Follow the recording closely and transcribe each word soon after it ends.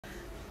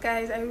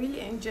Guys, I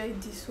really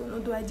enjoyed this one,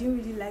 although I didn't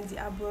really like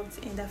the abrupt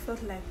end. I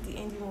felt like the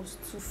ending was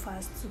too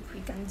fast, too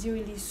quick, and didn't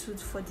really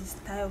suit for the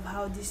style of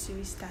how this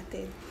series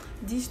started.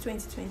 This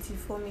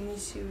 2024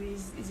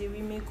 mini-series is a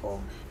remake of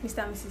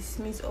Mr. and Mrs.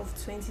 Smith of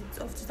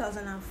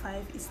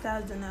 2005. It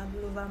stars Donald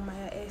Glover,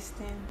 Maya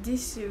Erskine.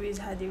 This series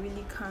had a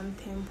really calm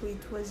tempo.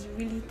 It was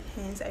really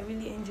tense. I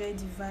really enjoyed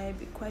the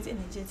vibe, quite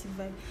energetic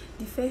vibe.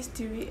 The first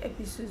 3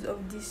 episodes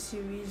of this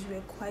series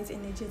were quite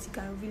energetic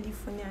and really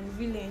funny and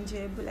really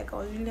enjoyable. Like, I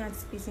was really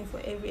anticipating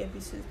for every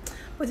episode,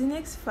 but the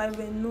next 5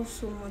 were not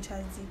so much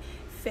as the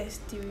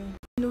first 3.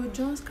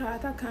 John's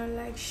character kind of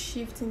like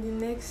shift in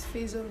the next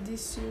phase of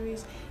this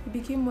series. It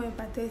became more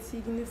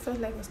empathetic, it felt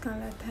like I was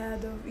kind of like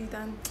tired of it,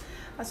 and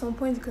at some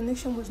point the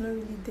connection was not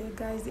really there,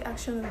 guys. The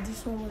action of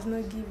this one was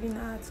not giving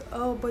at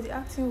all, but the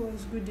acting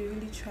was good. They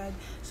really tried.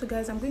 So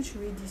guys, I'm going to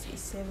rate this a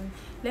 7.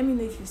 Let me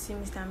know if you see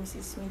Mr. and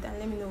Mrs. Smith, and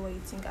let me know what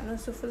you think, and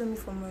also follow me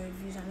for more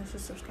reviews, and also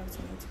subscribe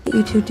to me.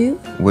 You two do?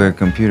 We're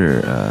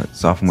computer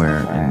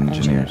software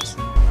engineers.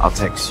 I'll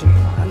text you.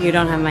 You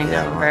don't have my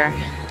number.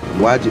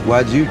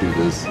 Why'd you do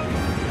this?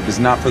 If it's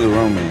not for the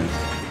romance,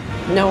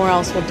 Nowhere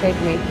else would take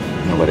me.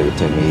 nobody would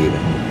take me either.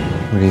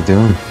 What are you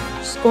doing?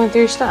 Just going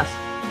through your stuff.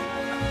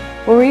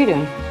 What were you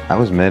doing? I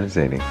was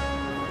meditating.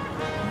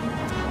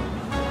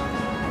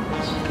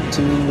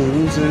 2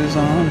 losers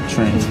on a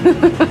train,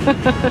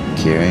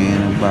 carrying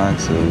a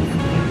box of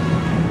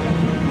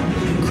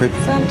crypto.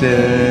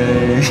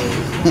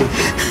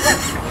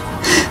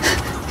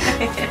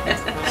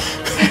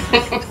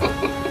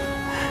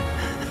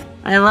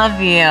 I love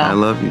you. I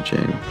love you,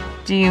 Jane.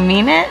 Do you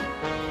mean it?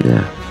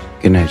 Yeah.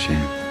 Good night, Jane.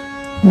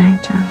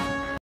 Night, John.